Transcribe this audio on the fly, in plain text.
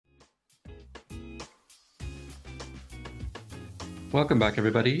Welcome back,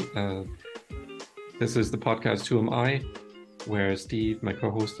 everybody. This is the podcast Who Am I, where Steve, my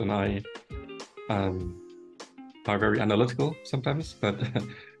co-host, and I um, are very analytical sometimes, but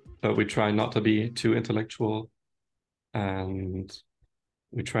but we try not to be too intellectual, and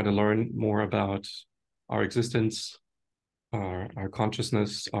we try to learn more about our existence, our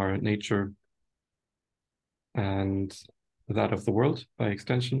consciousness, our nature, and that of the world by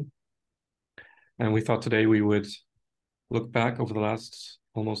extension. And we thought today we would look back over the last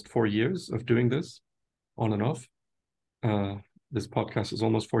almost 4 years of doing this on and off. Uh, this podcast is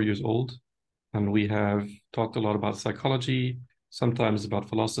almost 4 years old, and we have talked a lot about psychology, sometimes about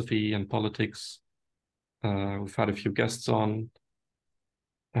philosophy and politics. We've had a few guests on,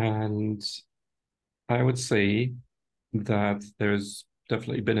 and I would say that there's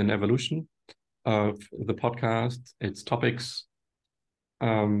definitely been an evolution of the podcast, its topics,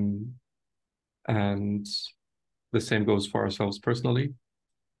 um, and the same goes for ourselves personally.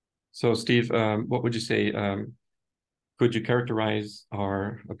 So, Steve, what would you say? Could you characterize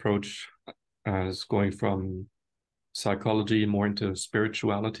our approach as going from psychology more into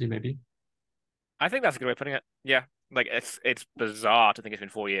spirituality, maybe? I think that's a good way of putting it. Yeah, like it's bizarre to think it's been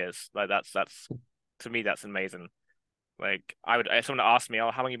 4 years. Like that's to me that's amazing. Like I would, if someone asked me,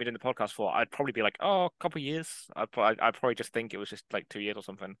 "Oh, how long you been in the podcast for?" I'd probably be like, "Oh, a couple of years." I'd probably just think it was just like 2 years or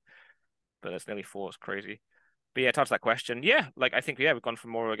something. But it's nearly four. It's crazy. But yeah, to answer that question, yeah, like I think we've gone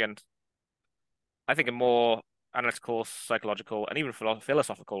from more again. I think a more analytical, psychological, and even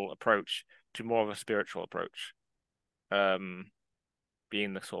philosophical approach to more of a spiritual approach. Um,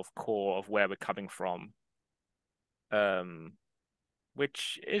 being the sort of core of where we're coming from. Um,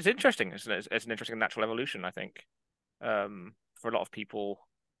 which is interesting. It's an interesting natural evolution, I think, for a lot of people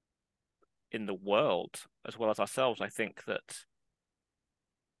in the world as well as ourselves. I think that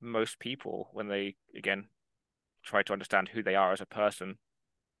most people, when they again try to understand who they are as a person,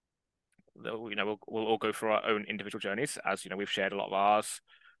 we'll all go through our own individual journeys. As we've shared a lot of ours.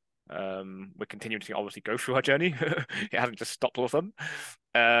 We're continuing to obviously go through our journey. It hasn't just stopped all of a sudden.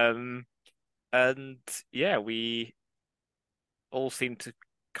 Um, and yeah, we all seem to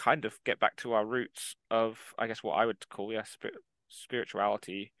kind of get back to our roots of, I guess, what I would call, yeah,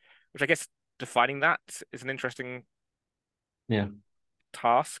 spirituality, which I guess defining that is an interesting Yeah.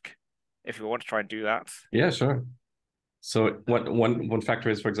 task if you want to try and do that. Yeah, sure. So one factor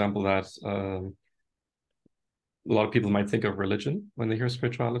is, for example, that a lot of people might think of religion when they hear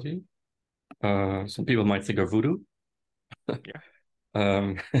spirituality. Some people might think of voodoo,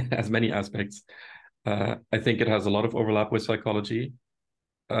 Yeah. as many aspects. I think it has a lot of overlap with psychology,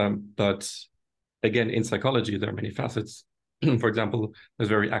 but again, in psychology, there are many facets. For example, there's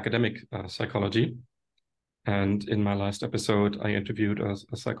very academic psychology, and in my last episode, I interviewed a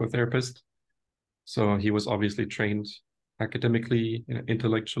psychotherapist. So he was obviously trained academically,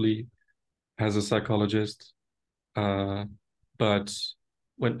 intellectually as a psychologist. Uh, but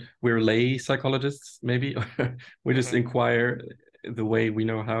when we're lay psychologists, maybe we just hmm inquire the way we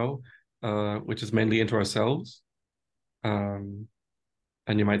know how, which is mainly into ourselves. Um,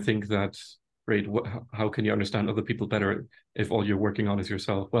 and you might think that, great, how can you understand other people better if all you're working on is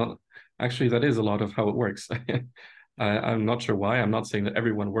yourself? Well, actually, that is a lot of how it works. I'm not sure why. I'm not saying that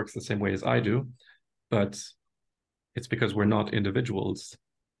everyone works the same way as I do, but it's because we're not individuals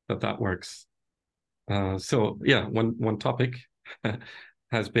that works. So yeah, one topic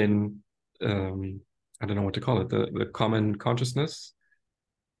has been I don't know what to call it, the common consciousness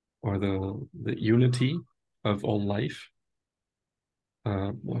or the unity of all life.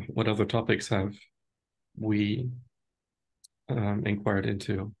 What other topics have we inquired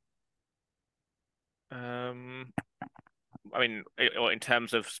into? Um, I mean, or in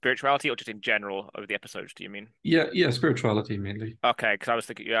terms of spirituality or just in general over the episodes, do you mean? Yeah, yeah, spirituality mainly. Okay, because I was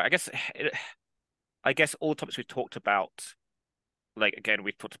thinking, yeah, I guess all the topics we've talked about, like again,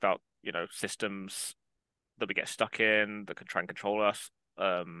 we've talked about, systems that we get stuck in that can try and control us,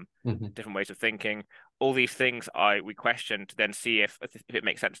 Hmm. different ways of thinking. All these things we question to then see if it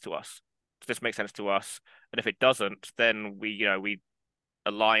makes sense to us. Does this make sense to us? And if it doesn't, then we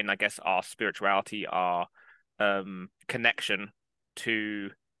align, I guess, our spirituality, our connection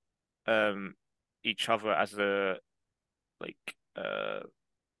to um each other as a like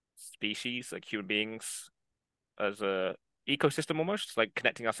species, like human beings, as a ecosystem almost, like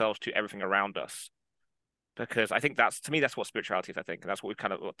connecting ourselves to everything around us because I think that's to me that's what spirituality is. I think and that's what we've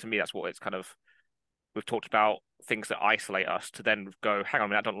kind of to me that's what it's kind of we've talked about things that isolate us to then go, hang on a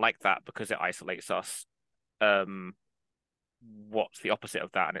minute, I don't like that because it isolates us. Um, what's the opposite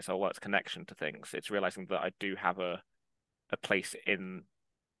of that? And it's well, it's connection to things. It's realizing that I do have a place in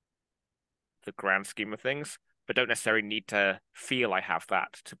the grand scheme of things. but don't necessarily need to feel I have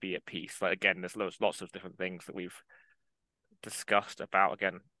that to be at peace. Like again, there's lots of different things that we've discussed about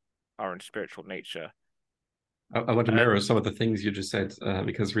again our own spiritual nature. I want to And mirror some of the things you just said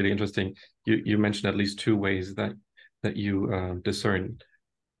because it's really interesting. You mentioned at least two ways that you discern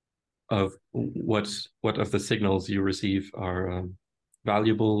of what of the signals you receive are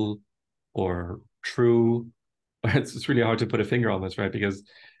valuable or true. It's really hard to put a finger on this, right? Because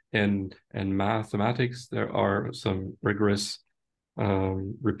in mathematics there are some rigorous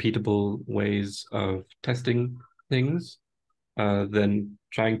repeatable ways of testing things. Then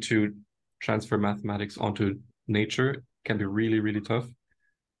trying to transfer mathematics onto nature can be really, really tough.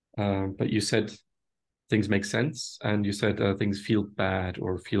 But you said things make sense, and you said things feel bad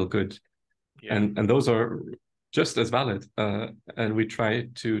or feel good, yeah, and those are just as valid. And we try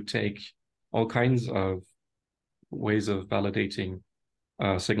to take all kinds of ways of validating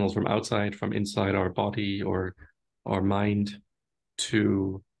signals from outside, from inside our body or our mind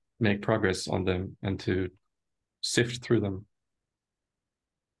to make progress on them and to sift through them.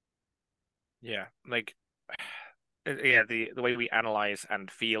 yeah, like yeah, the way we analyze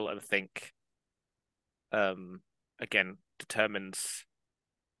and feel and think, um, again, determines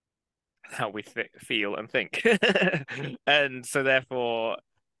how we th feel and think. And so therefore,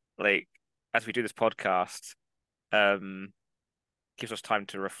 like as we do this podcast, um, gives us time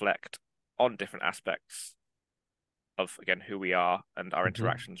to reflect on different aspects of again who we are and our Mhm.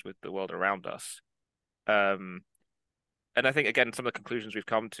 interactions with the world around us. Um, and I think again some of the conclusions we've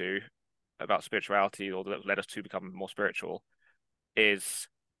come to about spirituality or that led us to become more spiritual is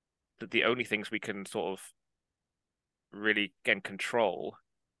that the only things we can sort of really again control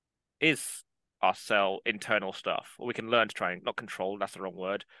is our cell internal stuff, or we can learn to try and not control, that's the wrong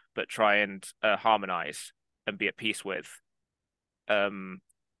word, but try and harmonize and be at peace with. Um,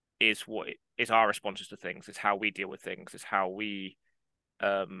 is what is our responses to things, is how we deal with things, is how we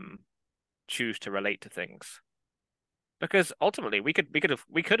um choose to relate to things. Because ultimately we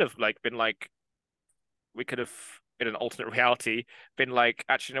could have like been like we could have in an alternate reality been like,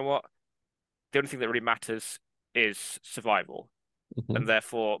 actually, you know what? The only thing that really matters is survival. And Mhm.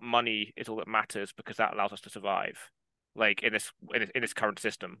 therefore money is all that matters because that allows us to survive. Like in this current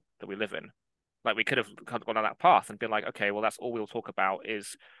system that we live in, like we could have gone down that path and been like, okay, well that's all we'll talk about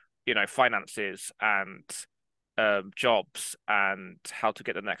is, finances and jobs and how to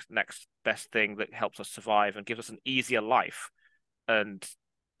get the next best thing that helps us survive and gives us an easier life. And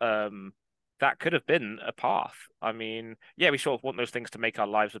um, that could have been a path. I mean, yeah, we sort of want those things to make our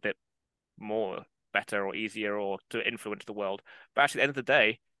lives a bit more better or easier or to influence the world. But actually, at the end of the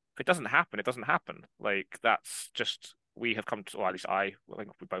day, if it doesn't happen, it doesn't happen. Like that's just we have come to, or at least I think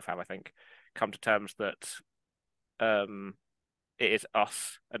we both have, I think, come to terms that um it is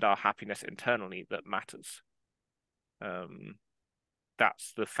us and our happiness internally that matters. Um,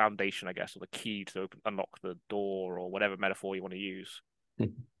 that's the foundation, I guess, or the key to unlock the door or whatever metaphor you want to use.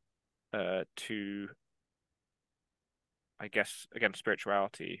 To I guess again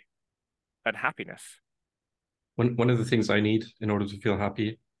spirituality and happiness. One of the things I need in order to feel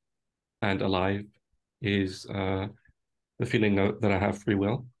happy and alive is the feeling that I have free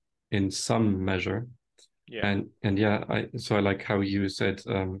will in some measure. Yeah, And yeah, I like how you said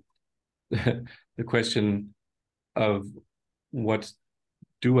the question of what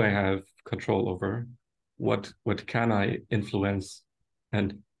do I have control over? What can I influence?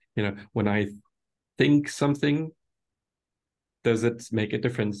 And when I think something, does it make a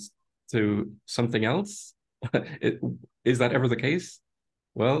difference to something else? It, is that ever the case?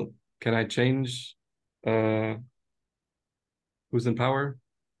 Well, can I change uh, who's in power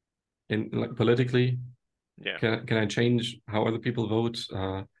in like politically? yeah, Can I change how other people vote?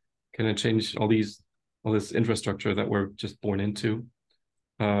 Can I change all this infrastructure that we're just born into?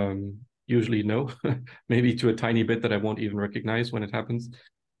 Usually no, maybe to a tiny bit that I won't even recognize when it happens.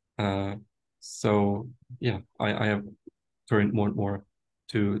 Uh, so yeah, I have turned more and more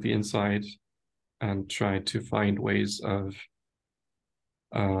to the inside and tried to find ways of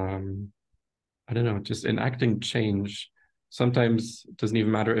um, I don't know, just enacting change. Sometimes it doesn't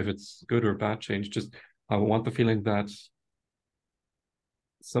even matter if it's good or bad change. Just I want the feeling that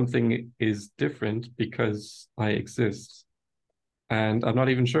something is different because I exist. And I'm not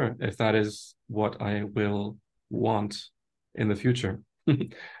even sure if that is what I will want in the future.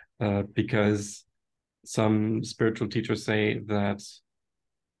 Because some spiritual teachers say that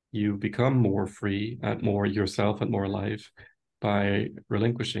you become more free and more yourself and more alive by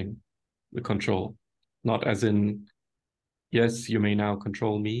relinquishing the control. Not as in, yes, you may now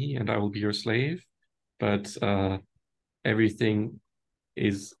control me and I will be your slave, but everything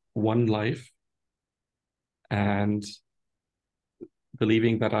is one life and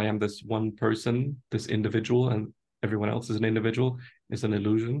believing that I am this one person, this individual, and everyone else is an individual is an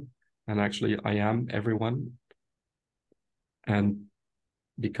illusion. And actually, I am everyone. And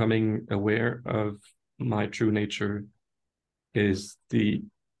becoming aware of my true nature is the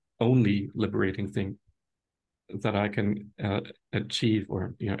only liberating thing that I can achieve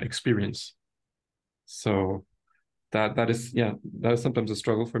or experience. So that is, yeah, that is sometimes a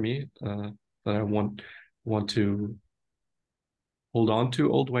struggle for me, that I want to hold on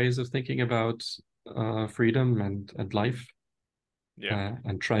to old ways of thinking about freedom and life, Yeah.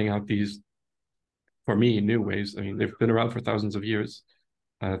 and trying out these, for me, new ways. I mean, they've been around for thousands of years.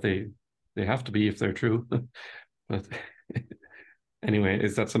 They have to be if they're true. But anyway,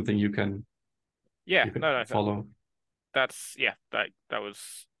 is that something Yeah, you can no, no, follow? that's yeah, that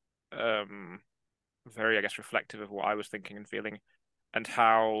was um very, I guess, reflective of what I was thinking and feeling, and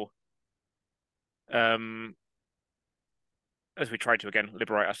how um as we try to again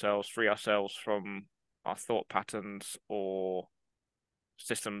liberate ourselves, free ourselves from our thought patterns or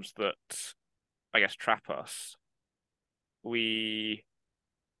systems that I guess trap us, we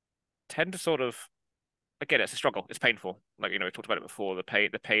tend to sort of again, it's a struggle. It's painful. Like, we talked about it before, the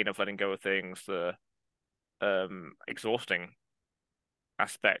pain of letting go of things, the exhausting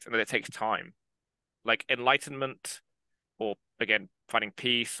aspect, and that it takes time. Like enlightenment, or again, finding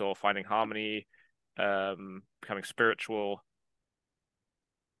peace or finding harmony, becoming spiritual,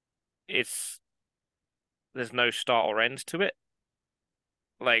 it's there's no start or end to it.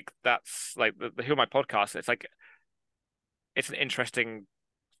 Like that's like the Who Am I podcast. It's like it's an interesting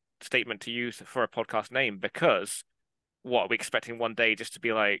statement to use for a podcast name, because what are we expecting one day just to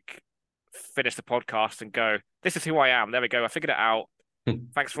be like finish the podcast and go, this is who I am. There we go. I figured it out.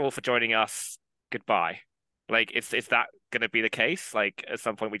 Thanks for all for joining us. Goodbye. Like, is that going to be the case? Like, at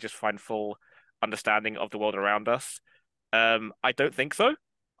some point we just find full understanding of the world around us. I don't think so.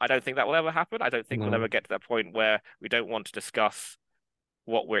 I don't think that will ever happen. I don't think we'll ever No, get to that point where we don't want to discuss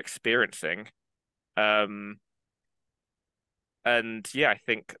what we're experiencing. Um, and yeah, I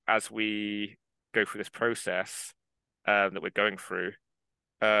think as we go through this process, that we're going through,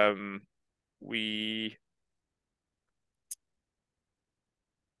 um, we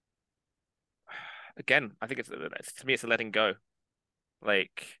again, I think it's to me, it's a letting go.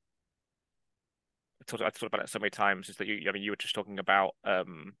 Like I've talked about it so many times. Is that I mean, you were just talking about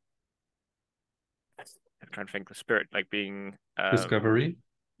I'm trying to think the spirit, like being discovery.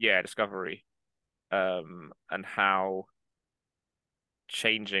 yeah, discovery, and how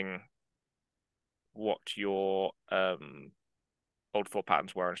changing what your old thought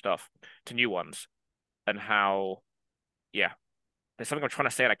patterns were and stuff to new ones, and how yeah, there's something I'm trying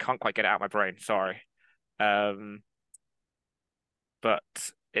to say and I can't quite get it out of my brain. Sorry. Um, but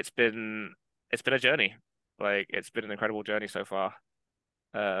it's been a journey. Like, it's been an incredible journey so far.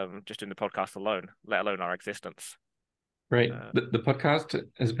 Just doing the podcast alone, let alone our existence. Right. Uh, The podcast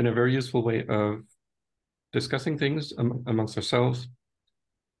has been a very useful way of discussing things amongst ourselves.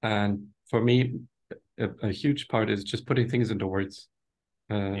 And for me, a huge part is just putting things into words.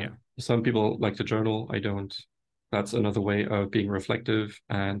 Uh, yeah, some people like to journal. I don't. That's another way of being reflective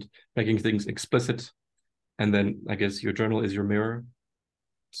and making things explicit. And then I guess your journal is your mirror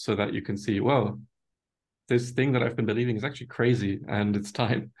so that you can see, well, this thing that I've been believing is actually crazy, and it's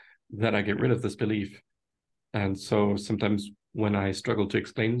time that I get yeah, rid of this belief. And so sometimes when I struggle to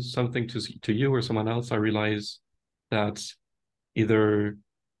explain something to you or someone else, I realize that either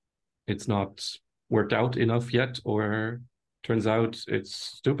it's not worked out enough yet, or turns out it's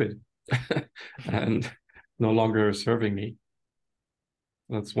stupid and no longer serving me.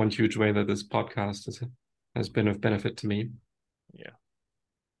 That's one huge way that this podcast has been of benefit to me. yeah,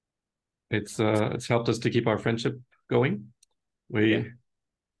 It's helped us to keep our friendship going. yeah. We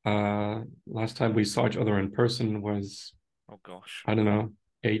last time we saw each other in person was, Oh gosh, I don't know,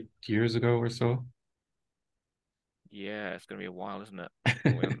 8 years ago or so. yeah. It's gonna be a while, isn't it?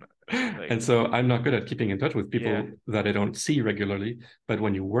 When And like so I'm not good at keeping in touch with yeah, people that I don't see regularly, but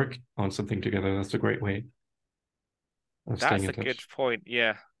when you work on something together, that's a great way of staying that's in a good touch. point.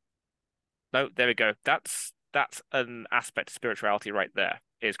 Yeah. No, there we go. That's an aspect of spirituality right there,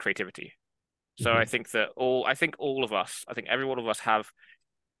 is creativity. So Mhm. I think all of us, I think every one of us have,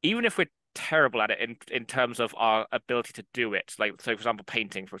 even if we're terrible at it in terms of our ability to do it. Like, so for example,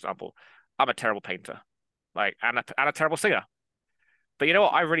 painting, for example, I'm a terrible painter, like, and a terrible singer. But you know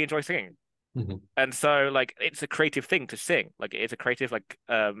what? I really enjoy singing, Mhm. and so like it's a creative thing to sing. Like, it's a creative, like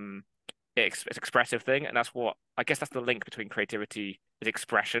it's expressive thing, and that's what I guess that's the link between creativity is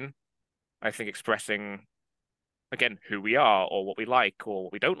expression. I think expressing again who we are or what we like or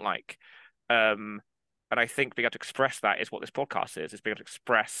what we don't like. Um, And I think being able to express that is what this podcast is being able to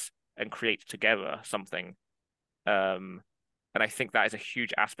express and create together something. Um, and I think that is a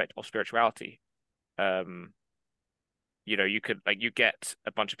huge aspect of spirituality. Um, you could like you get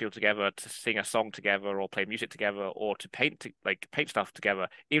a bunch of people together to sing a song together or play music together or to paint stuff together,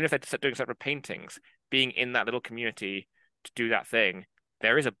 even if they're doing separate paintings, being in that little community to do that thing,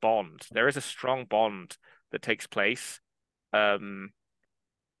 there is a bond. There is a strong bond that takes place. Um,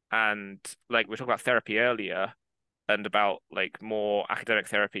 and like we were talking about therapy earlier and about like more academic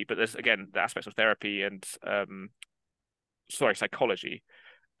therapy, but there's again the aspects of therapy and psychology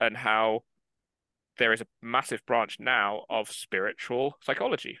and how there is a massive branch now of spiritual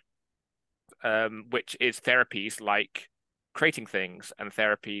psychology, which is therapies like creating things and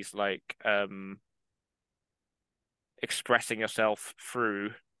therapies like expressing yourself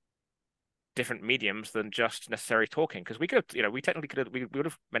through different mediums than just necessarily talking. Because we could, we technically could have, we would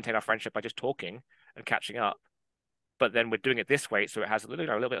have maintained our friendship by just talking and catching up. But then we're doing it this way, so it has a little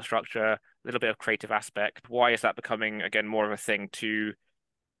bit of structure, a little bit of creative aspect. Why is that becoming again more of a thing to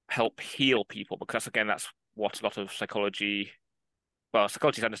help heal people? Because again, that's what a lot of psychology, well,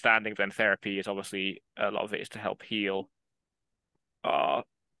 psychology's understanding, then therapy is obviously a lot of it is to help heal our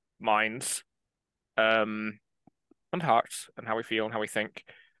minds, um, and hearts and how we feel and how we think.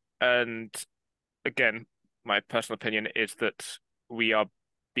 And again, my personal opinion is that we are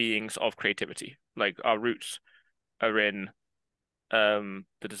beings of creativity. Like our roots are in the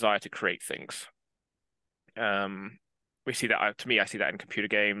desire to create things. We see that to me, I see that in computer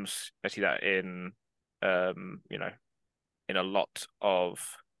games. I see that in um, you know, in a lot of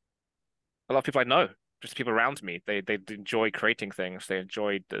people I know, just people around me. They enjoy creating things. They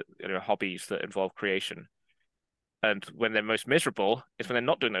enjoy hobbies that involve creation. And when they're most miserable is when they're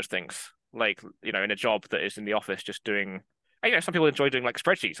not doing those things. Like, in a job that is in the office just doing, some people enjoy doing like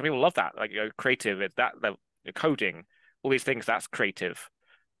spreadsheets. Some people love that, like, creative, it's that level, coding, all these things, that's creative.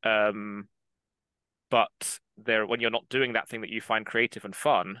 Um, but when you're not doing that thing that you find creative and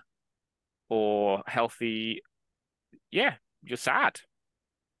fun or healthy, yeah, you're sad.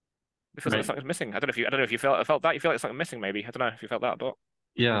 It feels like Right. something's missing. I don't know if you felt that. You feel like something missing, maybe. I don't know if you felt that, but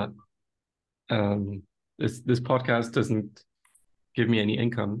Yeah. Um, this podcast doesn't give me any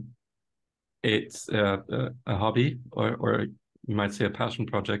income. It's a hobby, or you might say a passion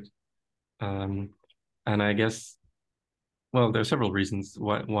project. Um, and I guess, well, there are several reasons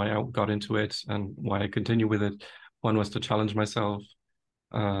why I got into it and why I continue with it. One was to challenge myself.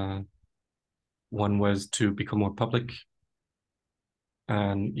 Uh, One was to become more public.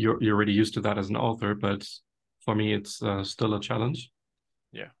 And you're already used to that as an author, but for me, it's still a challenge.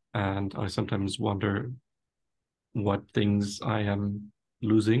 yeah, And I sometimes wonder what things I am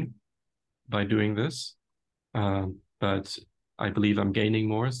losing by doing this. But I believe I'm gaining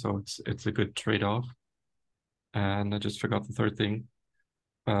more, so it's a good trade-off. And I just forgot the third thing.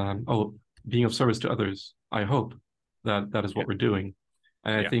 Oh, being of service to others. I hope that that is yeah, what we're doing.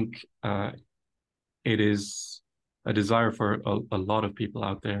 And I yeah, think it is a desire for a lot of people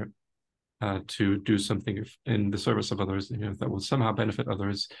out there to do something in the service of others, that will somehow benefit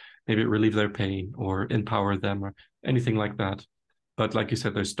others, maybe relieve their pain or empower them or anything like that. But like you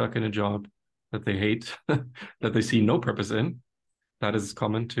said, they're stuck in a job that they hate, that they see no purpose in. That is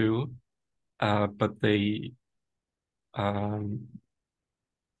common too. But they um,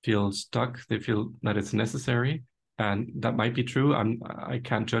 feel stuck. They feel that it's necessary, and that might be true. I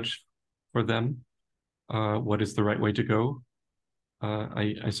can't judge for them what is the right way to go.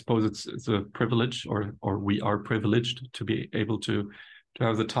 I suppose it's a privilege, or we are privileged to be able to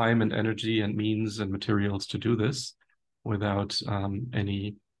have the time and energy and means and materials to do this without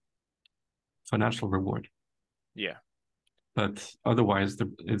any financial reward. yeah. But otherwise,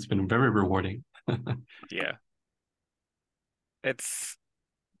 it's been very rewarding. Yeah. It's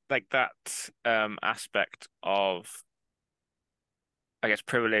like that aspect of, I guess,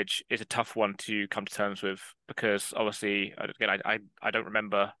 privilege is a tough one to come to terms with because obviously, again, I don't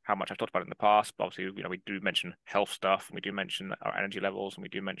remember how much I've talked about it in the past, but obviously, we do mention health stuff and we do mention our energy levels and we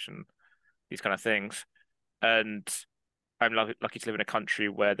do mention these kind of things. And I'm lucky to live in a country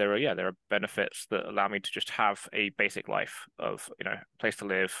where there are benefits that allow me to just have a basic life of, a place to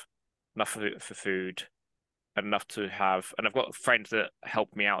live, enough for food, and enough to have, and I've got friends that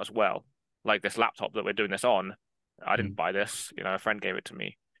help me out as well. Like this laptop that we're doing this on, I didn't Mm. buy this, a friend gave it to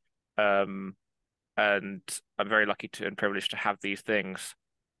me. Um, and I'm very lucky to and privileged to have these things,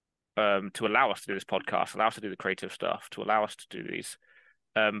 to allow us to do this podcast, allow us to do the creative stuff, to allow us to do these.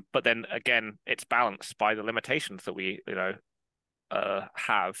 But then again, it's balanced by the limitations that we,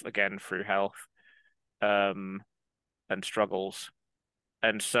 have again through health, um, and struggles.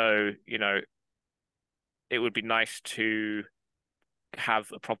 And so, it would be nice to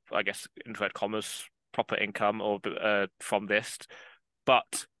have a proper, I guess, inverted commas, proper income or from this.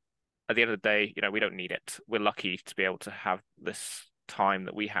 But at the end of the day, we don't need it. We're lucky to be able to have this time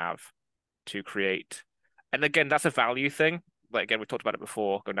that we have to create. And again, that's a value thing. Like again, we talked about it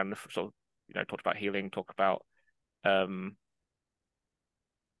before, going down the sort of, talked about healing, talk about um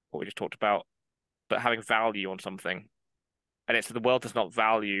what we just talked about, but having value on something. And it's the world does not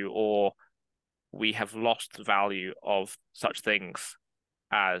value, or we have lost value of such things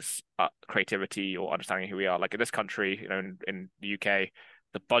as creativity or understanding who we are. Like in this country, in the UK,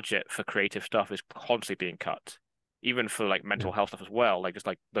 the budget for creative stuff is constantly being cut, even for like Yeah. mental health stuff as well. Like just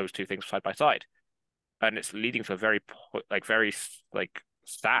like those two things side by side, and it's leading to a very very like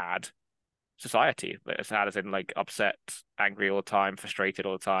sad society. Like, sad as in like upset, angry all the time, frustrated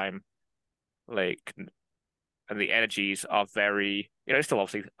all the time. Like, and the energies are very, still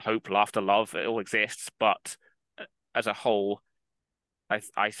obviously hope, laughter, love, it all exists, but as a whole,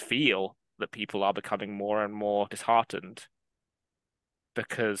 I feel that people are becoming more and more disheartened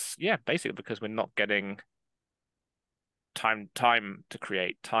because, yeah, basically because we're not getting time to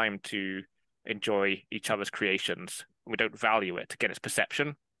create, time to enjoy each other's creations. We don't value it. Again, it's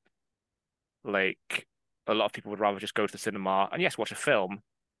perception. Like a lot of people would rather just go to the cinema and yes, watch a film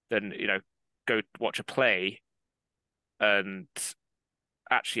than, go watch a play. And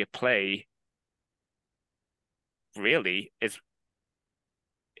actually a play really is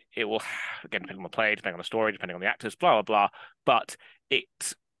it will again depending on the play, depending on the story, depending on the actors, blah blah blah. But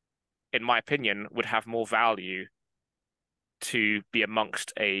it, in my opinion, would have more value to be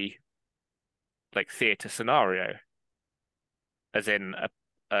amongst a like theatre scenario, as in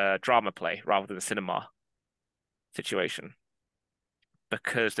a drama play rather than a cinema situation.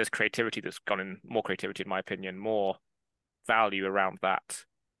 Because there's creativity that's gone in, more creativity, in my opinion, more value around that.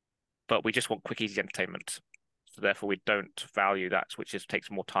 But we just want quick, easy entertainment. So therefore, we don't value that, which is takes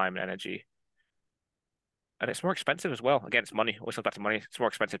more time and energy. And it's more expensive as well. Again, it's money. Always comes back to money. It's more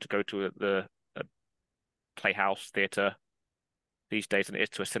expensive to go to a playhouse theatre these days than it is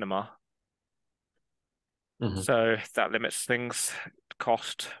to a cinema. Mhm. So that limits things,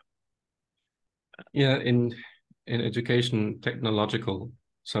 cost. Yeah, in education, technological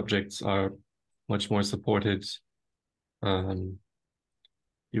subjects are much more supported. Um,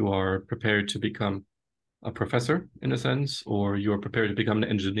 you are prepared to become a professor in a sense, or you are prepared to become an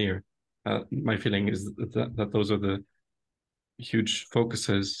engineer. My feeling is that those are the huge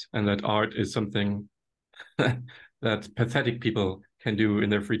focuses, and that art is something that pathetic people can do in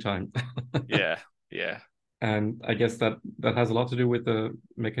their free time. Yeah, yeah, And I guess that has a lot to do with the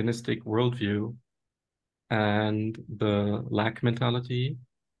mechanistic worldview and the lack mentality.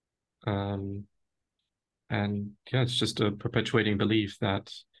 Um, and yeah, it's just a perpetuating belief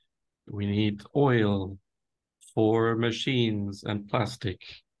that we need oil for machines and plastic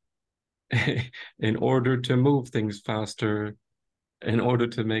in order to move things faster, in order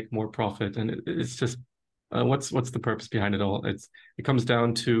to make more profit. And it's just what's the purpose behind it all? It comes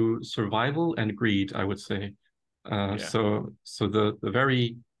down to survival and greed, I would say. yeah, So the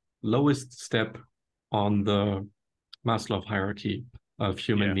very lowest step on the Maslow hierarchy of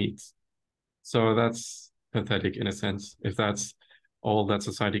human yeah. needs. So that's pathetic in a sense, if that's all that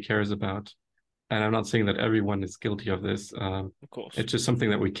society cares about. And I'm not saying that everyone is guilty of this. Of course. It's just something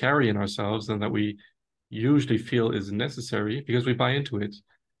that we carry in ourselves and that we usually feel is necessary because we buy into it.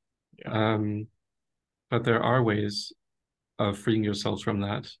 Yeah, Um, but there are ways of freeing yourselves from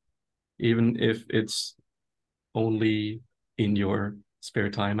that, even if it's only in your spare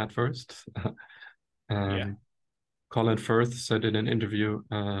time at first. yeah, um, Colin Firth said in an interview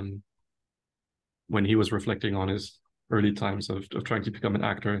when he was reflecting on his early times of trying to become an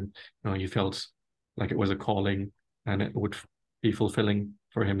actor, and he felt like it was a calling and it would be fulfilling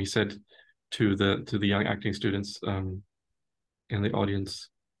for him. He said to the young acting students in the audience,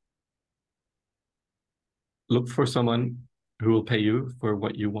 look for someone who will pay you for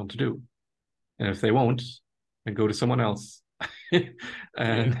what you want to do. And if they won't, then go to someone else. yeah.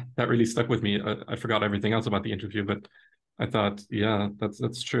 And that really stuck with me. I forgot everything else about the interview, but I thought, yeah,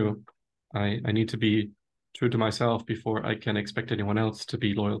 that's true. I need to be true to myself before I can expect anyone else to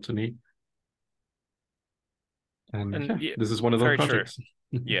be loyal to me. And And yeah, yeah, this is one of those very true. projects.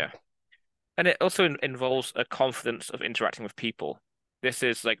 Yeah. And it also involves a confidence of interacting with people. This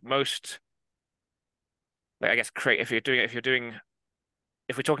is like most, like I guess, create if you're doing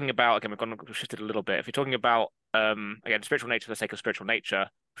if we're talking about again, we've shifted a little bit. If you're talking about again spiritual nature for the sake of spiritual nature,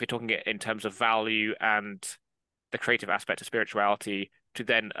 if you're talking it in terms of value and the creative aspect of spirituality to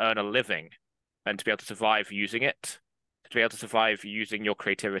then earn a living and to be able to survive using it, to be able to survive using your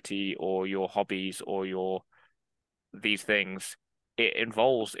creativity or your hobbies or your these things, it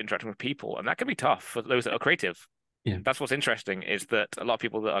involves interacting with people, and that can be tough for those that are creative. Yeah. That's what's interesting is that a lot of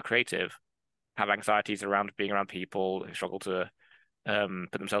people that are creative have anxieties around being around people who struggle to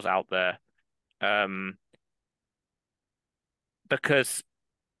put themselves out there um, because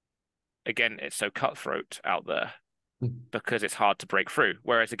again, it's so cutthroat out there because it's hard to break through.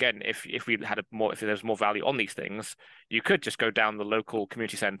 Whereas again, if we had a more if there's more value on these things, you could just go down the local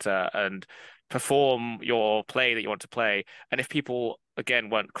community center and perform your play that you want to play. And if people again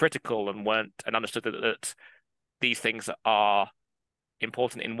weren't critical and weren't and understood that these things are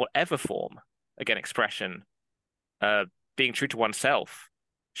important in whatever form, again, expression, uh, being true to oneself,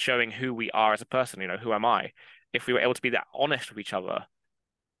 showing who we are as a person, who am I? If we were able to be that honest with each other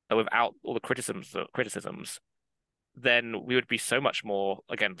without all the criticisms, then we would be so much more,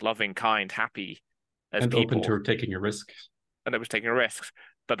 again, loving, kind, happy as And open people, to taking a risk. and it was taking risks.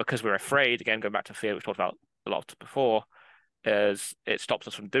 But because we're afraid, again, going back to fear, we've talked about a lot before, is it stops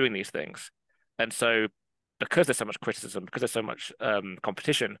us from doing these things. And so, because there's so much criticism, because there's so much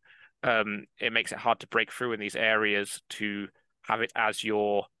competition, it makes it hard to break through in these areas to have it as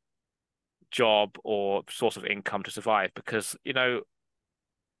your job or source of income to survive. Because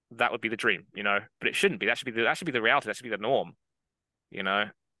that would be the dream, but it shouldn't be. That should be the reality. That should be the norm, you know.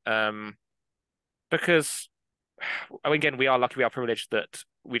 Um, because I mean, again, we are lucky, we are privileged that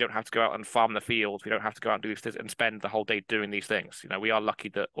we don't have to go out and farm the fields. We don't have to go out and do these things and spend the whole day doing these things. We are lucky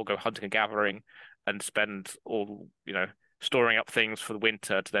that we'll go hunting and gathering and spend all, storing up things for the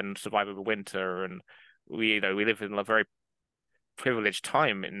winter to then survive over winter. And we live in a very privileged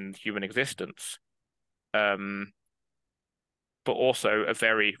time in human existence. Um, but also a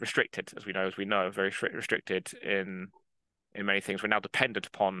very restricted, as we know, very restricted in many things. We're now dependent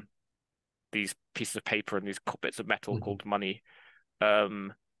upon these pieces of paper and these bits of metal Mm-hmm. called money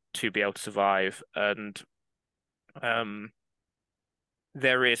um, to be able to survive. And um,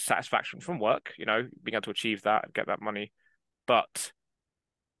 there is satisfaction from work, being able to achieve that and get that money. But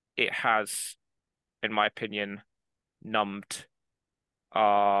it has, in my opinion, numbed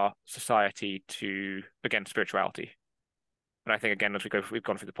our society to, again, spirituality. And I think, again, as we've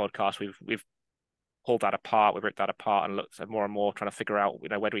gone through the podcast, we've pulled that apart, we've ripped that apart and looked at more and more trying to figure out,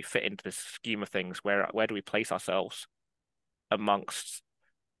 where do we fit into this scheme of things? Where do we place ourselves amongst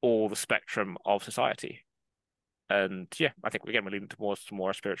all the spectrum of society? And yeah, I think again we're leading towards more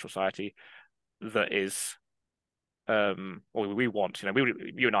a spiritual society that is or we want,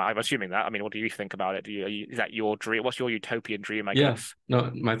 you and I'm assuming that. I mean, what do you think about it? Is that your dream? What's your utopian dream, I Yeah, guess?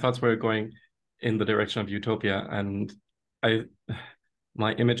 no, my thoughts were going in the direction of utopia, and I,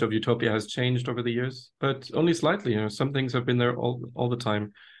 my image of utopia has changed over the years, but only slightly. Some things have been there all the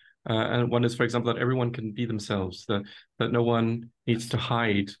time, and one is, for example, that everyone can be themselves, that no one needs to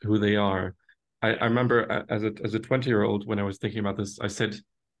hide who they are. I Yeah, remember as a 20-year-old when I was thinking about this, I said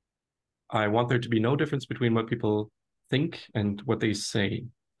I want there to be no difference between what people think and what they say,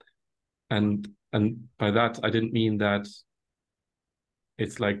 and by that I didn't mean that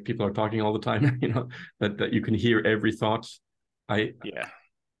it's like people are talking all the time, that you can hear every thought. I yeah.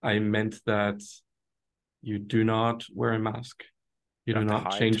 I meant that you do not wear a mask. You You do have to not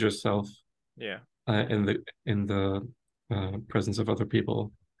hide. change yourself Yeah, in the presence of other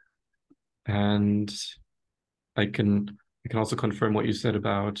people. And I can also confirm what you said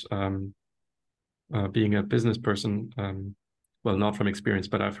about being a business person. Well, not from experience,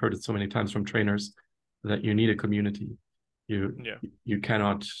 but I've heard it so many times from trainers that you need a community. You yeah, you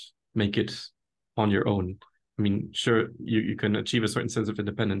cannot make it on your own. I mean, sure, you can achieve a certain sense of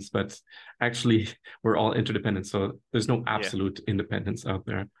independence, but actually we're all interdependent. So there's no yeah, absolute independence out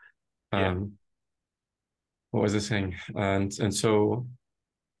there. yeah, Um, what was I saying? And so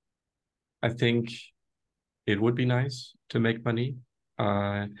I think it would be nice to make money.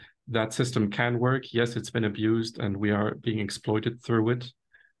 Uh, that system can work. Yes, it's been abused and we are being exploited through it.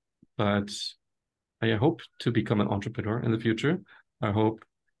 But I hope to become an entrepreneur in the future. I hope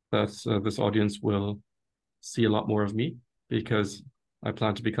that this audience will see a lot more of me because I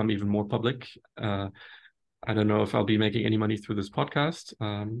plan to become even more public. I don't know if I'll be making any money through this podcast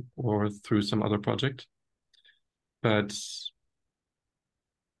or through some other project, but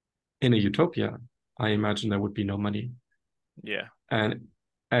in a utopia, I imagine there would be no money, yeah, and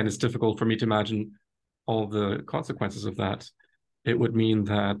and it's difficult for me to imagine all the consequences of that. It would mean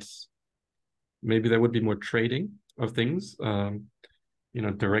that maybe there would be more trading of things,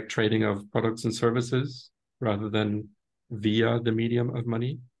 direct trading of products and services rather than via the medium of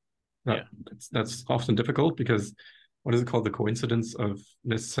money. yeah. That's often difficult because what is it called? The coincidence of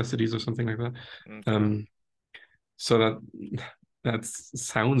necessities or something like that. Okay. Um, So that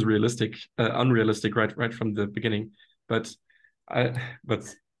sounds realistic, unrealistic right from the beginning. But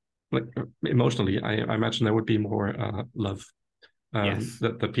but like emotionally, I imagine there would be more love. Yes.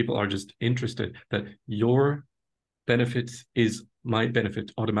 That people are just interested. That your benefit is my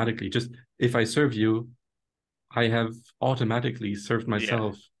benefit automatically. Just if I serve you, I have automatically served Yeah.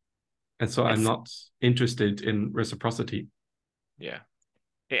 myself, and so I'm It's not interested in reciprocity. yeah.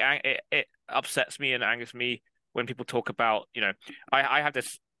 It upsets me and angers me when people talk about, I have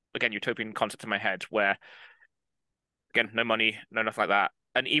this again utopian concept in my head where again, no money, no nothing like that.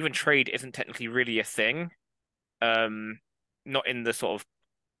 And even trade isn't technically really a thing. Um, Not in the sort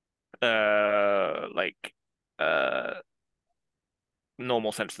of like uh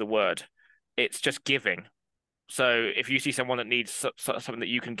normal sense of the word. It's just giving. So if you see someone that needs something that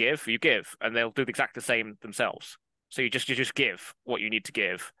you can give, you give, and they'll do exactly the same themselves. So you just give what you need to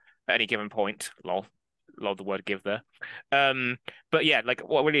give at any given point. Lol, lol, the word give there. Um, but yeah, like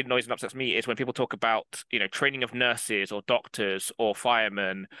what really annoys and upsets me is when people talk about, training of nurses or doctors or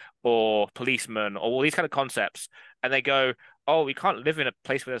firemen or policemen or all these kind of concepts, and they go, "Oh, we can't live in a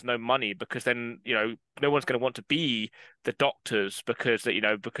place where there's no money because then, no one's going to want to be the doctors because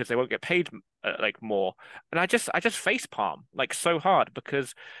they won't get paid like more." And I just face palm like so hard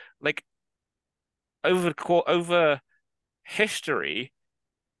because like over history,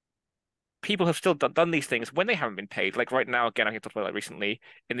 people have still done these things when they haven't been paid. Like right now, again, I can talk about like recently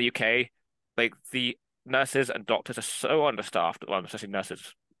in the UK, like the nurses and doctors are so understaffed. Well, especially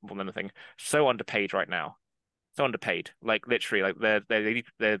nurses more than anything, so underpaid right now. So underpaid. Like literally, like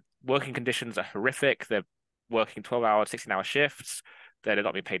their working conditions are horrific. They're working 12-hour, 16-hour shifts. They're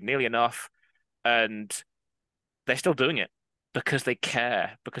not being paid nearly enough. And they're still doing it because they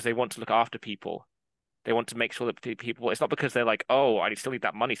care, because they want to look after people. They want to make sure that people, it's not because they're like, oh, I still need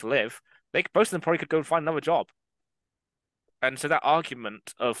that money to live. Most of them probably could go and find another job. And so that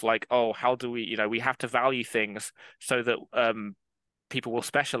argument of like, oh, how do we, we have to value things so that people will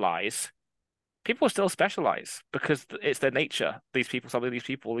specialize. People will still specialize because it's their nature. These people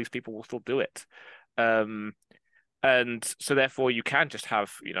will still do it. Um, and so therefore you can just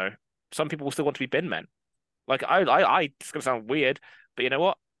have, some people will still want to be bin men. Like it's gonna sound weird, but you know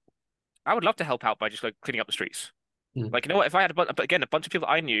what? I would love to help out by just like cleaning up the streets. Mm. Like, you know what? If I had but again, a bunch of people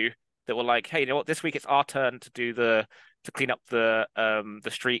I knew that were like, hey, you know what? This week it's our turn to to clean up the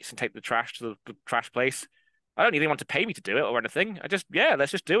streets and take the trash to the trash place. I don't need anyone to pay me to do it or anything. Yeah,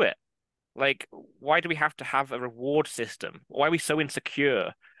 let's just do it. Like, why do we have to have a reward system? Why are we so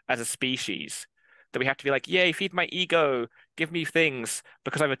insecure as a species that we have to be like, yay, feed my ego, give me things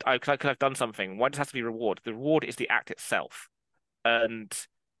because I've done something? Why does it have to be reward? The reward is the act itself. And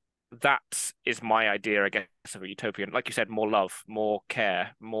that is my idea, I guess, of a utopian. Like you said, more love, more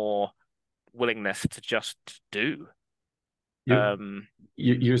care, more willingness to just do. You Um,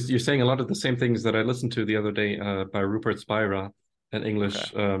 you're saying a lot of the same things that I listened to the other day by Rupert Spira, an okay.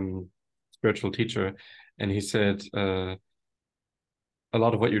 English spiritual teacher, and he said a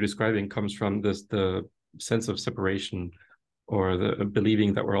lot of what you're describing comes from the sense of separation or the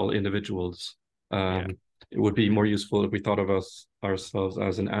believing that we're all individuals. Yeah. It would be more useful if we thought of ourselves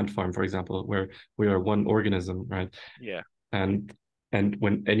as an ant farm, for example, where we are one organism, right? Yeah. And and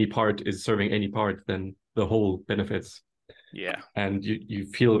when any part is serving any part, then the whole benefits, Yeah. and you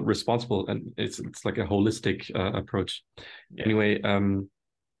feel responsible, and it's like a holistic approach. Yeah. Anyway,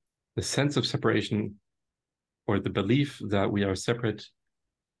 the sense of separation or the belief that we are separate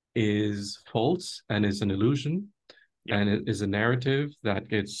is false and is an illusion, Yep. and it is a narrative that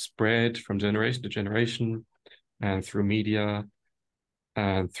gets spread from generation to generation and through media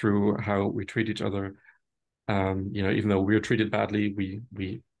and through how we treat each other. Even though we're treated badly,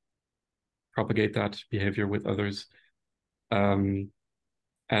 we propagate that behavior with others. Um,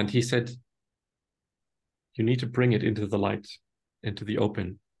 and he said you need to bring it into the light, into the open,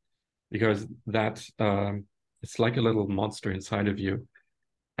 Yeah. because that it's like a little monster inside of you,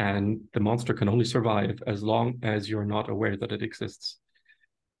 and the monster can only survive as long as you're not aware that it exists.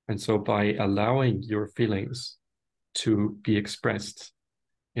 And so by allowing your feelings to be expressed,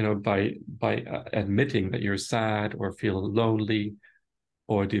 by admitting that you're sad or feel lonely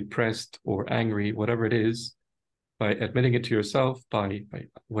or depressed or angry, whatever it is, by admitting it to yourself, by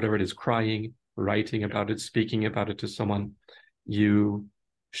whatever it is, crying, writing Yeah. about it, speaking about it to someone, you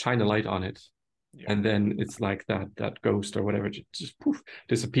shine a light on it. Yeah. And then it's like that ghost or whatever just poof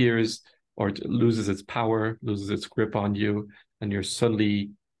disappears, or it loses its power, loses its grip on you, and you're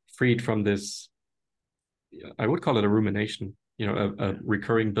suddenly freed from this. I would call it a rumination, a Yeah.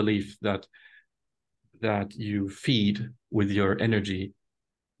 recurring belief that you feed with your energy.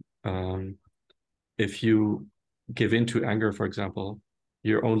 Um, if you give in to anger, for example,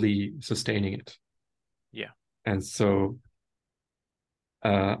 you're only sustaining it. Yeah. And so,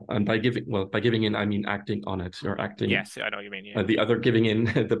 and by giving in, I mean acting on it or acting. Yes, I know what you mean. Yeah. The other giving in,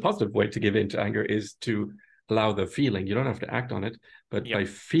 the positive way to give in to anger is to allow the feeling. You don't have to act on it, but Yep. by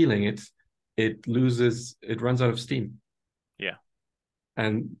feeling it, it runs out of steam. Yeah.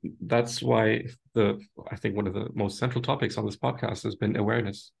 And that's why I think one of the most central topics on this podcast has been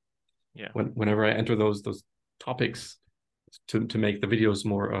awareness. Yeah. Whenever I enter those topics to make the videos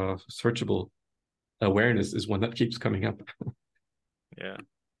more searchable, awareness is one that keeps coming up. Yeah.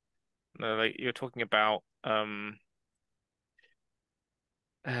 No, like you're talking about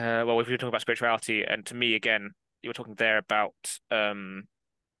well, if you're talking about spirituality, and to me again, you were talking there about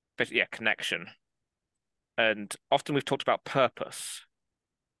basically, yeah, connection. And often we've talked about purpose.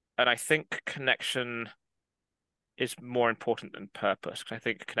 And I think connection is more important than purpose, because I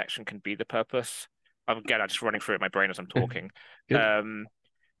think connection can be the purpose. Again, I'm just running through it in my brain as I'm talking. Good. Um,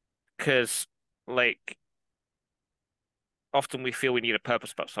 because like often we feel we need a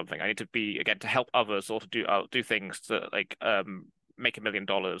purpose about something. I need to be again to help others or to do things that like make $1 million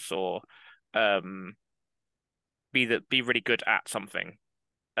or um be really good at something.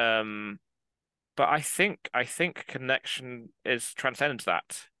 Um, but I think connection is transcends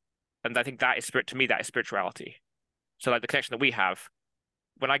that, and I think that is spirit to me. That is spirituality. So like the connection that we have,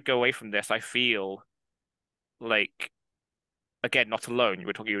 when I go away from this, I feel like again not alone. You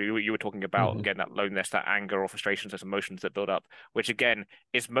were talking about Mm-hmm. again that loneliness, that anger or frustrations, those emotions that build up, which again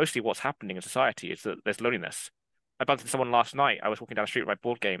is mostly what's happening in society. Is that there's loneliness. I bumped into someone last night. I was walking down the street with my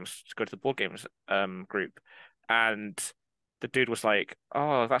board games to go to the board games group, and the dude was like,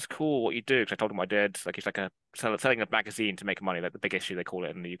 "Oh, that's cool what you do." Because I told him what I did. Like he's like selling a magazine to make money, like the big issue they call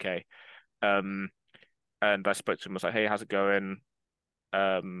it in the UK. Um, and I spoke to him. I was like, "Hey, how's it going?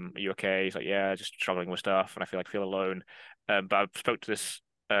 Are you okay?" He's like, "Yeah, just struggling with stuff, and I feel alone." But I spoke to this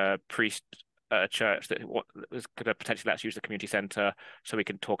priest at a church that what was going to potentially let us use the community center so we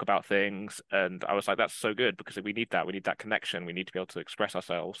can talk about things. And I was like, "That's so good because we need that. We need that connection. We need to be able to express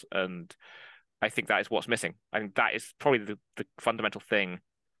ourselves." And I think that is what's missing. I think that is probably the fundamental thing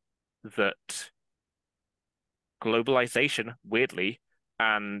that globalization, weirdly,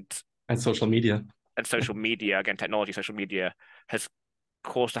 and And social media. social media, again, technology, social media has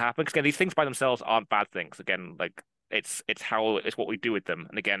caused to happen. Because again, these things by themselves aren't bad things. Again, like it's what we do with them.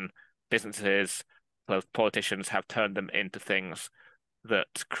 And again, businesses, politicians have turned them into things that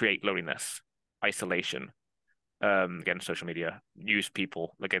create loneliness, isolation. Again, social media, news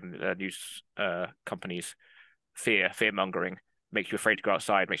people, again, news companies, fear mongering makes you afraid to go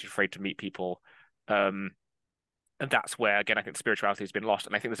outside, makes you afraid to meet people. Um, and that's where again I think spirituality has been lost.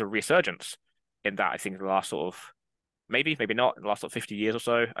 And I think there's a resurgence in that. I think in the last sort of maybe not in the last sort of 50 years or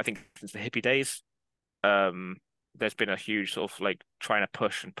so. I think since the hippie days, um, there's been a huge sort of like trying to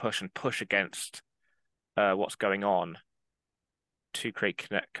push and push and push against what's going on to create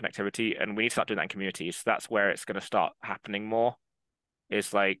connectivity, and we need to start doing that in communities. That's where it's going to start happening more.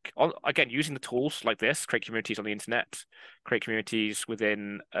 Is like again using the tools like this, create communities on the internet, create communities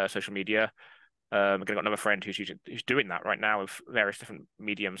within social media. I've got another friend who's doing that right now with various different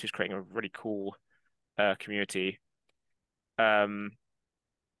mediums. Who's creating a really cool community. Um,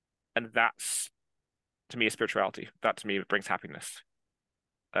 and that's to me is spirituality. That to me brings happiness,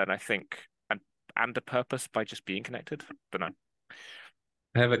 and I think and a purpose by just being connected. Don't know.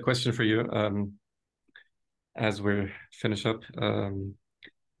 I have a question for you. As we finish up,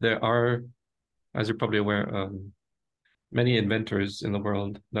 there are, as you're probably aware, many inventors in the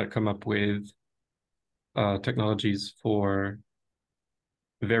world that come up with technologies for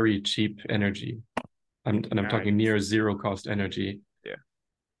very cheap energy. I'm talking near zero cost energy, Yeah,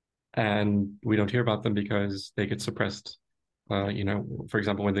 and we don't hear about them because they get suppressed. For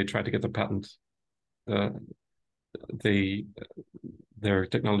example, when they try to get the patent, uh, they their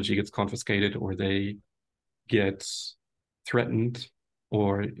technology gets confiscated or they get threatened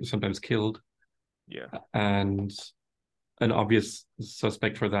or sometimes killed. yeah, And an obvious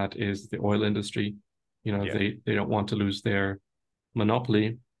suspect for that is the oil industry. yeah. They don't want to lose their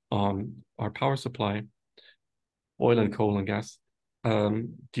monopoly on our power supply, oil and coal and gas.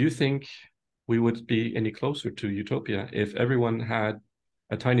 Do you think we would be any closer to utopia if everyone had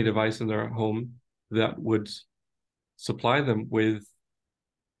a tiny device in their home that would supply them with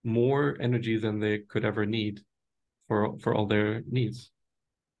more energy than they could ever need for all their needs?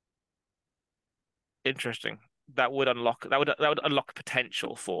 Interesting. That would unlock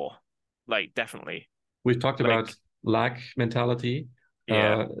potential for like definitely We've talked about like lack mentality,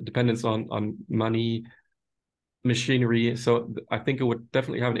 yeah. dependence on money, machinery. So I think it would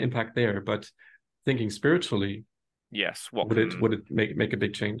definitely have an impact there. But thinking spiritually, Yes, what Would it can would it make a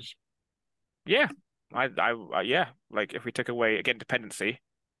big change? yeah, yeah, like if we took away again dependency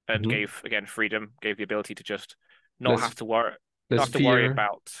and Hmm. gave again freedom, gave the ability to just not Less have to worry, not less have to worry fear.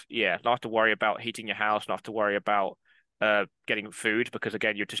 about yeah, not have to worry about heating your house, not have to worry about getting food because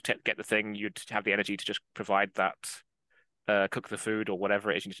again you just get the thing, you'd have the energy to just provide that, cook the food or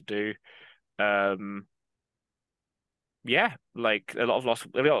whatever it is you need to do. Yeah, like a lot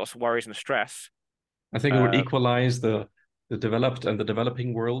of worries and stress. I think it would Uh, equalize the developed and the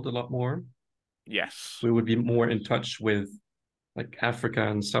developing world a lot more. yes, We would be more in touch with like Africa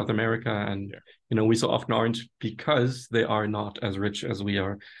and South America, and yeah, we so often aren't because they are not as rich as we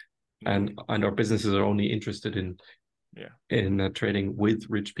are, mm, and our businesses are only interested yeah. in trading with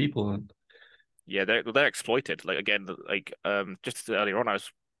rich people. And Yeah, they're exploited. Like again, like just earlier on, I was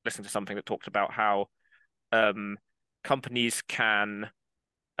listening to something that talked about how um companies can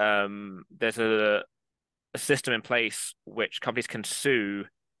there's a system in place which companies can sue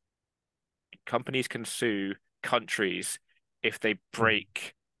countries if they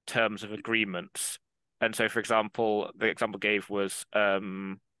break terms of agreements. And so, for example, the example gave was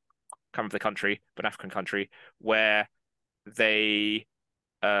come from the country, but an African country, where they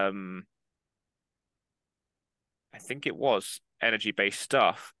um I think it was energy-based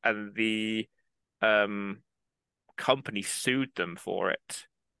stuff, and the um company sued them for it,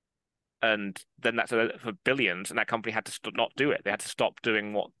 and then that's for billions, and that company had to st not do it. They had to stop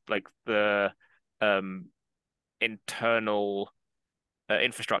doing what like the um internal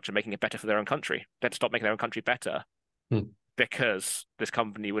infrastructure, making it better for their own country. They had to stop making their own country better hmm. because this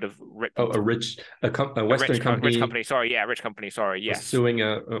company would have ripped them Oh, to a Western rich company company. Sorry, yeah, rich company. Sorry, was yes, suing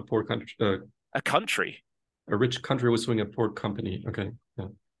a poor country. a country. A rich country was suing a poor company. Okay,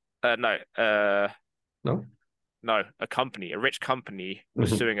 yeah, No, no, no, a company. A rich company was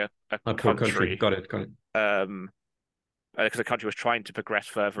hmm. suing a A poor country. country. Got it. Got it. Um, because the country was trying to progress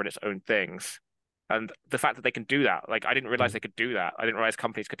further in its own things. And the fact that they can do that, like I didn't realize Mm, they could do that. I didn't realize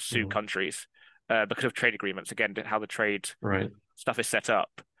companies could sue mm, countries because of trade agreements. Again, how the trade right. stuff is set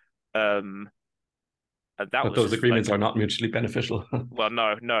up. Um, and that But was those just agreements like, are not mutually beneficial. well,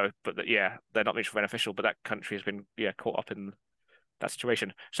 no, but yeah, they're not mutually beneficial. But that country has been yeah caught up in that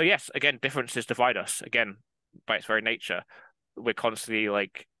situation. So yes, again, differences divide us. Again, by its very nature, we're constantly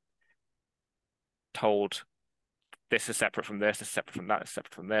like told this is separate from this, this is separate from that, it's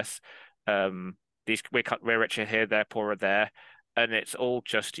separate from this. These we're richer here, they're poorer there, and it's all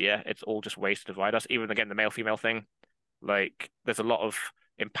just yeah, it's all just ways to divide us. Even again, the male female thing, like there's a lot of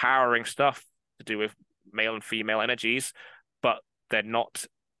empowering stuff to do with male and female energies, but they're not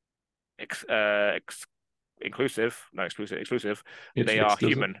ex ex inclusive, no exclusive. Mutually They are exclusive.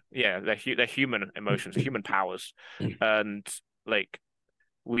 human. Yeah, they're human emotions, human powers, and like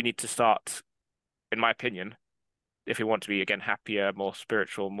we need to start, in my opinion if we want to be again happier, more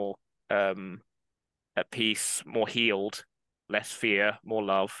spiritual, more um at peace, more healed, less fear, more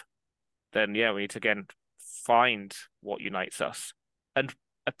love, then yeah, we need to again find what unites us and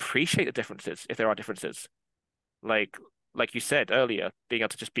appreciate the differences if there are differences. Like like you said earlier, being able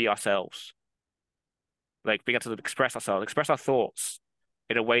to just be ourselves, like being able to express ourselves, express our thoughts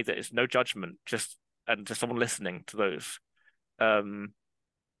in a way that is no judgment, just and just someone listening to those. Um,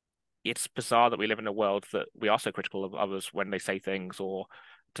 it's bizarre that we live in a world that we are so critical of others when they say things, or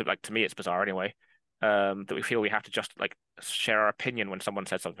to me, it's bizarre anyway. That we feel we have to just like share our opinion when someone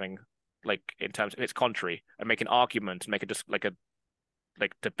says something, like in terms of it's contrary, and make an argument, and make a just like a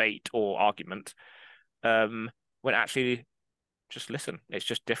like debate or argument. Um, when actually just listen. It's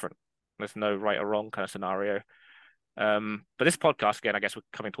just different. There's no right or wrong kind of scenario. But this podcast, again, I guess we're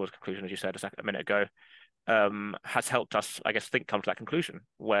coming towards a conclusion, as you said a minute ago, has helped us, I guess, come to that conclusion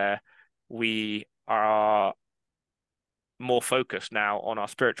where we are more focused now on our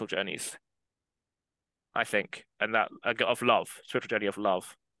spiritual journeys, I think, and that of love, spiritual journey of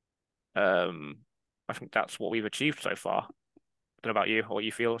love. Um, I think that's what we've achieved so far. I don't know about you, or what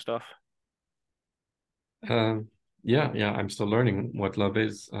you feel and stuff. Um, yeah, yeah. I'm still learning what love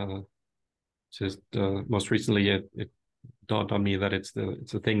is. Just most recently, it dawned on me that it's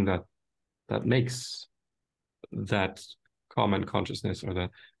the thing that makes that common consciousness, or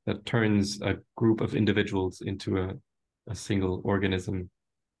that turns a group of individuals into a single organism.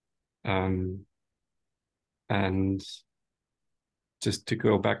 Um, and just to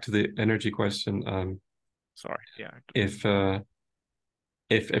go back to the energy question, Sorry, yeah, if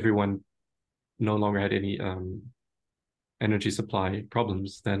if everyone no longer had any energy supply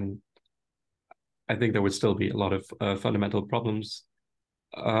problems, then I think there would still be a lot of fundamental problems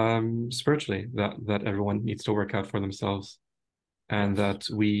spiritually that everyone needs to work out for themselves, and yes,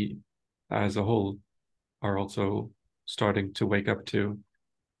 that we as a whole are also starting to wake up to.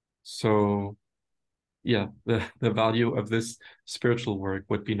 So yeah, the value of this spiritual work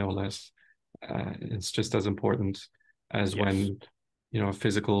would be no less. It's just as important as Yes. when,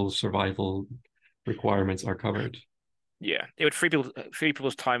 physical survival requirements are covered. Yeah. It would free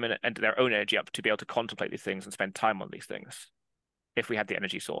people's time and their own energy up to be able to contemplate these things and spend time on these things if we had the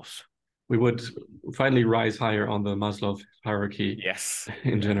energy source. We would finally rise higher on the Maslow hierarchy Yes.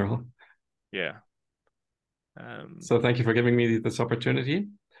 in Yeah. general. Yeah. Um, So thank you for giving me this opportunity.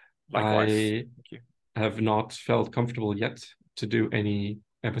 Likewise. I Thank you. have not felt comfortable yet to do any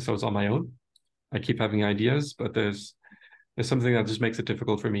episodes on my own. I keep having ideas, but there's something that just makes it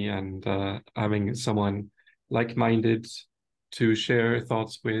difficult for me, and having someone like-minded to share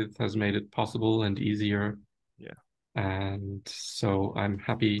thoughts with has made it possible and easier. Yeah. And so I'm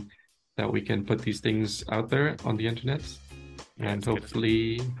happy that we can put these things out there on the internet Yeah. and It's good.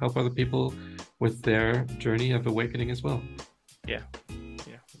 hopefully help other people with their journey of awakening as well. Yeah.